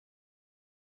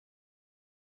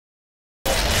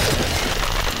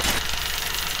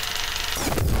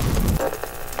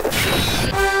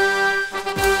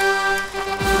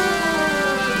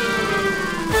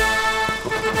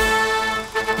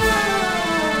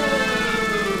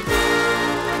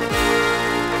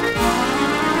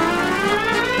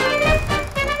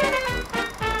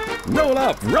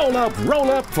roll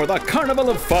up for the Carnival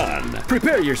of Fun.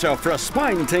 Prepare yourself for a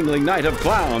spine-tingling night of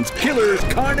clowns, killers,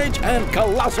 carnage, and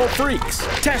colossal freaks.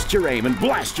 Test your aim and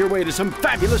blast your way to some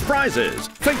fabulous prizes.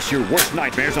 Face your worst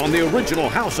nightmares on the original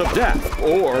House of Death,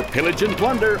 or pillage and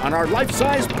plunder on our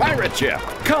life-size pirate ship.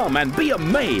 Come and be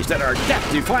amazed at our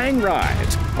death-defying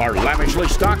rides, our lavishly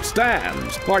stocked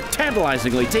stands, our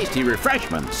tantalizingly tasty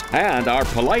refreshments, and our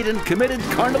polite and committed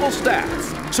Carnival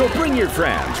staff. So bring your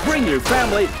friends, bring your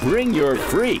family, bring your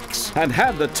freaks, and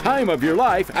have the time of your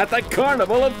life at the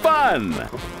Carnival of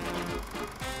Fun!